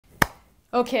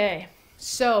Okay,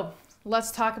 so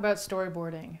let's talk about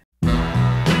storyboarding.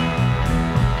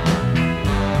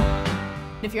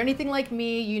 If you're anything like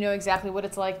me, you know exactly what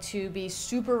it's like to be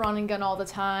super run and gun all the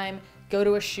time, go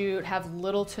to a shoot, have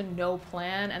little to no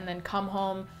plan, and then come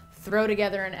home, throw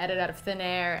together an edit out of thin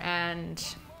air,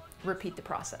 and repeat the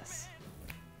process.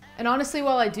 And honestly,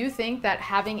 while I do think that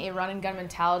having a run and gun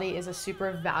mentality is a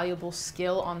super valuable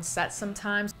skill on set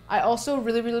sometimes, I also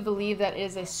really believe that it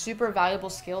is a super valuable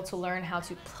skill to learn how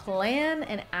to plan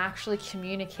and actually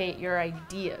communicate your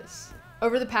ideas.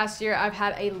 Over the past year, I've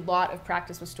had a lot of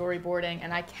practice with storyboarding,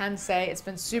 and I can say it's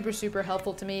been super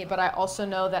helpful to me, but I also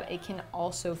know that it can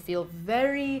also feel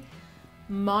very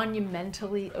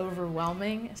monumentally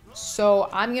overwhelming. So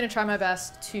I'm gonna try my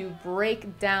best to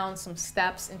break down some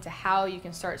steps into how you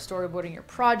can start storyboarding your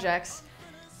projects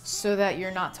so that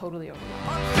you're not totally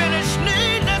overwhelmed.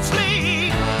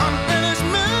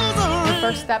 The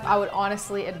first step I would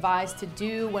honestly advise to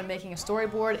do when making a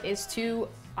storyboard is to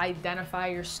identify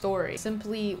your story.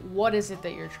 Simply, what is it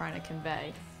that you're trying to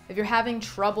convey? If you're having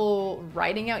trouble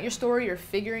writing out your story or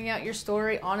figuring out your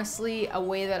story, honestly, a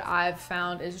way that I've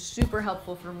found is super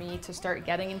helpful for me to start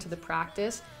getting into the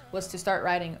practice was to start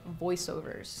writing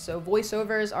voiceovers. So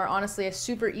voiceovers are honestly a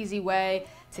super easy way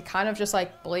to kind of just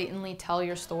like blatantly tell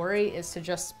your story, is to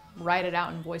just write it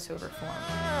out in voiceover form.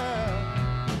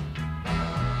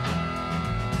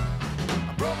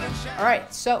 All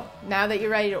right, so now that you're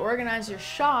ready to organize your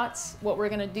shots, what we're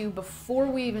gonna do before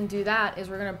we even do that is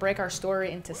we're gonna break our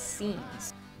story into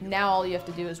scenes. Now all you have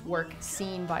to do is work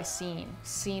scene by scene.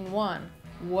 Scene 1,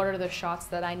 what are the shots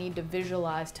that I need to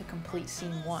visualize to complete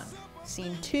scene 1?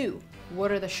 Scene 2,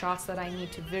 what are the shots that I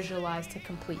need to visualize to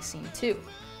complete scene 2?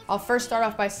 I'll first start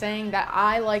off by saying that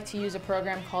I like to use a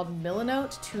program called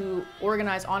Milanote to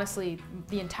organize, honestly,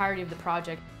 the entirety of the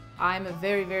project. I'm a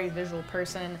very visual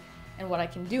person. And what I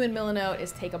can do in Milanote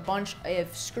is take a bunch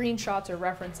of screenshots or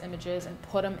reference images and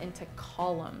put them into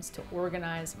columns to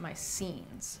organize my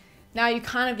scenes. Now you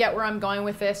kind of get where I'm going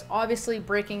with this. Obviously,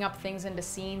 breaking up things into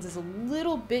scenes is a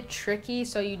little bit tricky,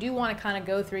 so you do want to kind of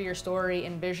go through your story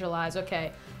and visualize,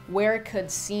 okay, where could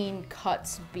scene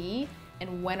cuts be?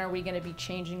 And when are we going to be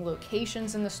changing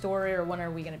locations in the story, or when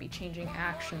are we going to be changing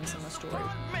actions in the story?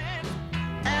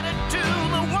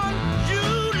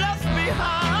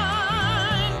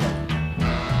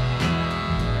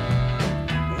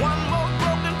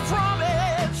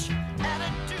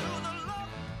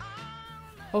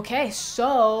 Okay,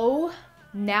 so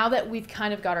now that we've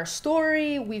kind of got our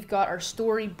story, we've got our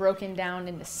story broken down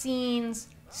into scenes,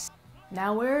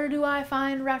 now where do I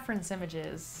find reference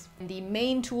images? The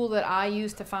main tool that I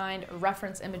use to find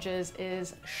reference images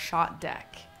is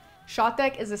ShotDeck.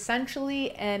 ShotDeck is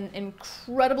essentially an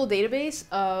incredible database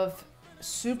of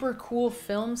super cool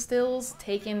film stills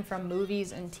taken from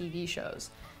movies and TV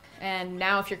shows. And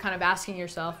now if you're kind of asking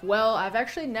yourself, well, I've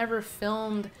actually never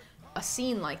filmed a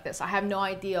scene like this. I have no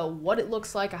idea what it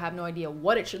looks like, I have no idea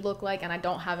what it should look like, and I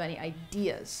don't have any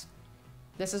ideas.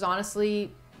 This is honestly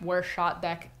where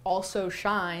ShotDeck also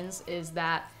shines, is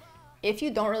that if you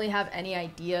don't really have any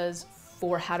ideas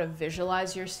for how to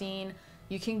visualize your scene,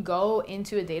 you can go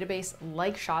into a database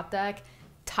like ShotDeck,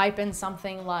 type in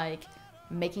something like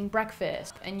making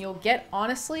breakfast, and you'll get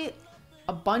honestly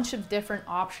a bunch of different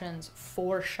options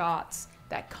for shots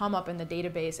that come up in the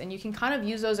database, and you can kind of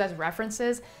use those as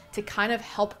references to kind of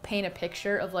help paint a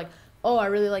picture of like, oh, I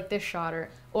really like this shot, or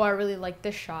oh, I really like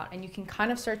this shot, and you can kind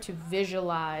of start to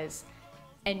visualize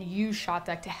and use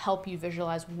ShotDeck to help you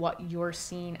visualize what your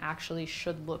scene actually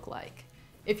should look like.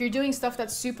 If you're doing stuff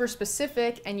that's super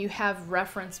specific and you have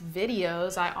reference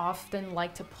videos, I often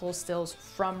like to pull stills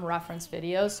from reference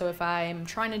videos. So if I'm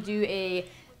trying to do a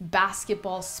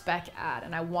basketball spec ad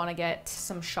and I want to get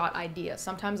some shot ideas,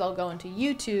 sometimes I'll go into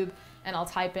YouTube and I'll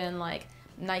type in like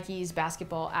Nike's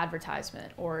basketball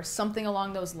advertisement or something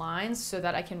along those lines, so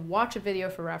that I can watch a video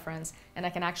for reference and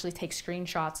I can actually take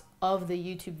screenshots of the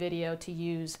YouTube video to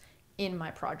use in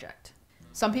my project.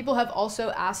 Some people have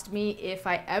also asked me if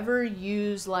I ever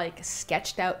use like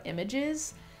sketched out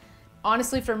images.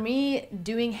 Honestly, for me,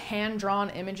 doing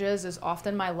hand-drawn images is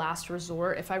often my last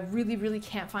resort. If I really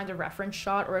can't find a reference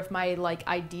shot, or if my like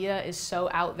idea is so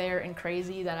out there and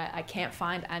crazy that I can't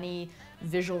find any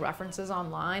visual references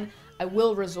online, I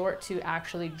will resort to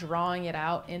actually drawing it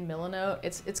out in Milanote.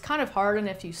 It's kind of hard, and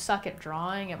if you suck at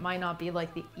drawing, it might not be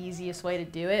like the easiest way to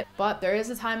do it, but there is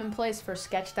a time and place for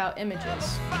sketched out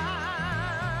images.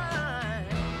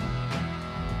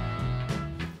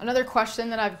 Another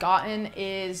question that I've gotten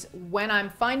is, when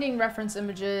I'm finding reference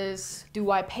images,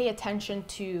 do I pay attention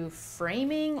to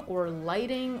framing or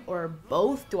lighting or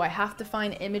both? Do I have to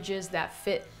find images that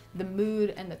fit the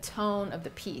mood and the tone of the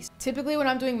piece. Typically when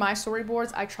I'm doing my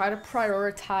storyboards, I try to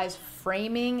prioritize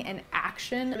framing and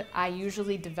action. I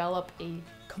usually develop a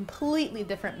completely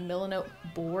different millinote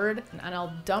board, and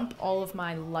I'll dump all of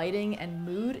my lighting and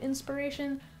mood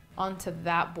inspiration onto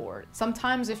that board.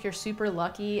 Sometimes if you're super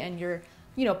lucky and you're,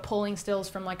 you know, pulling stills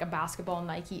from like a basketball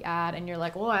Nike ad and you're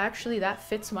like, well, actually that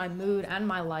fits my mood and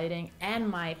my lighting and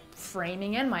my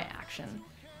framing and my action,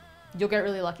 you'll get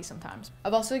really lucky sometimes.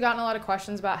 I've also gotten a lot of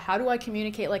questions about how do I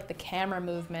communicate like the camera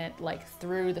movement like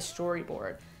through the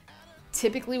storyboard.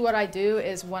 Typically what I do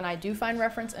is when I do find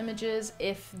reference images,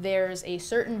 if there's a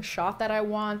certain shot that I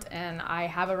want and I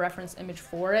have a reference image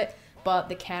for it, but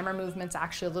the camera movement's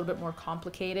actually a little bit more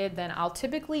complicated, then I'll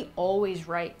typically always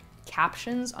write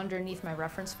captions underneath my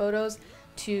reference photos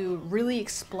to really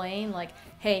explain like,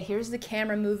 hey, here's the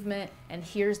camera movement and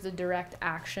here's the direct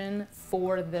action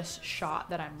for this shot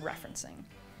that I'm referencing.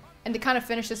 And to kind of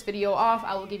finish this video off,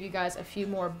 I will give you guys a few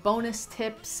more bonus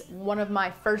tips. One of my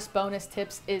first bonus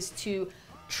tips is to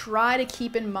try to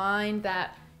keep in mind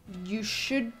that you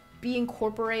should be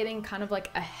incorporating kind of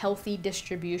like a healthy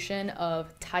distribution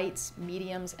of tights,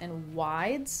 mediums, and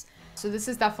wides. So this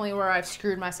is definitely where I've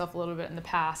screwed myself a little bit in the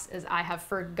past, is I have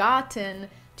forgotten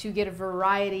to get a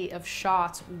variety of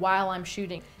shots while I'm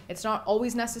shooting. It's not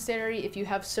always necessary. If you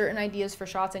have certain ideas for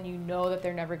shots and you know that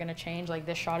they're never gonna change, like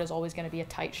this shot is always gonna be a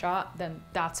tight shot, then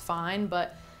that's fine,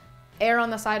 but err on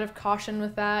the side of caution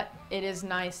with that. It is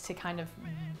nice to kind of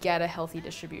get a healthy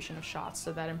distribution of shots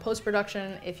so that in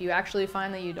post-production, if you actually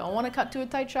find that you don't wanna cut to a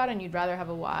tight shot and you'd rather have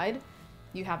a wide,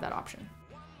 you have that option.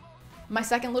 My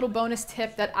second little bonus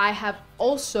tip that I have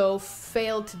also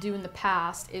failed to do in the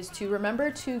past is to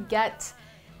remember to get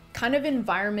kind of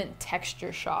environment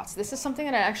texture shots. This is something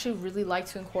that I actually really like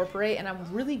to incorporate, and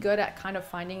I'm really good at kind of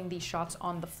finding these shots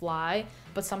on the fly,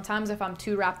 but sometimes if I'm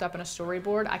too wrapped up in a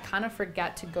storyboard, I kind of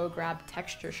forget to go grab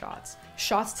texture shots.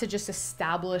 Shots to just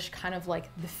establish kind of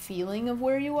like the feeling of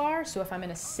where you are. So if I'm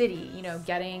in a city, you know,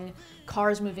 getting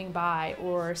cars moving by,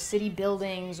 or city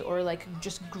buildings, or like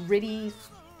just gritty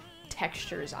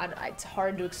textures. It's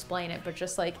hard to explain it, but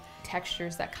just like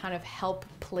textures that kind of help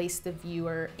place the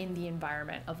viewer in the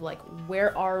environment of like,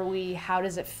 where are we? How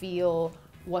does it feel?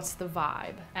 What's the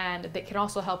vibe? And that can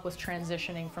also help with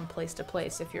transitioning from place to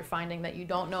place. If you're finding that you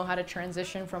don't know how to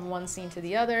transition from one scene to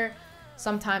the other,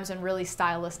 sometimes in really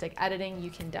stylistic editing, you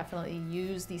can definitely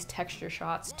use these texture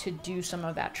shots to do some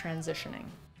of that transitioning.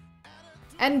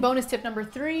 And bonus tip number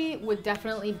 3 would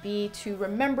definitely be to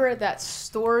remember that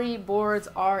storyboards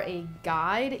are a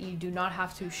guide. You do not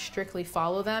have to strictly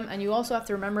follow them. And you also have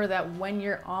to remember that when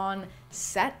you're on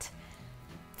set,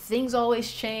 things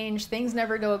always change, things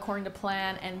never go according to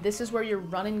plan, and this is where your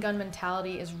run and gun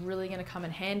mentality is really gonna come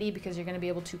in handy, because you're gonna be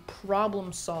able to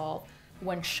problem solve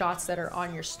when shots that are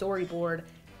on your storyboard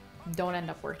don't end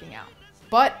up working out.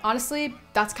 But honestly,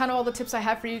 that's kind of all the tips I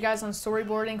have for you guys on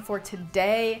storyboarding for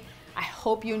today. I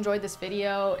hope you enjoyed this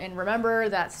video, and remember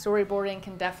that storyboarding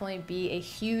can definitely be a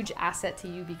huge asset to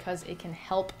you because it can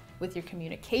help with your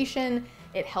communication.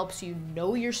 It helps you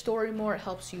know your story more. It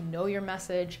helps you know your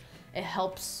message. It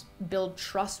helps build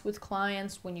trust with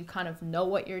clients when you kind of know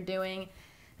what you're doing,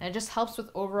 and it just helps with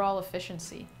overall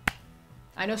efficiency.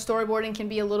 I know storyboarding can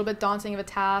be a little bit daunting of a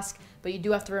task, but you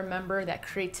do have to remember that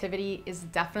creativity is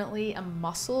definitely a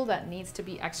muscle that needs to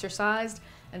be exercised,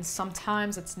 and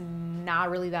sometimes it's not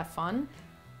really that fun,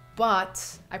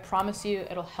 but I promise you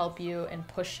it'll help you and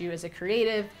push you as a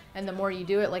creative, and the more you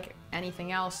do it, like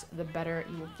anything else, the better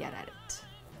you'll get at it.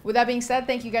 With that being said,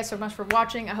 thank you guys so much for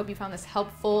watching. I hope you found this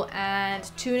helpful, and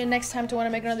tune in next time to want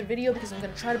to make another video, because I'm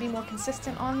going to try to be more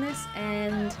consistent on this,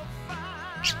 and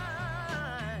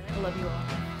I love you all.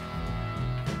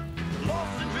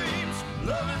 Lost in dreams,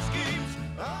 love is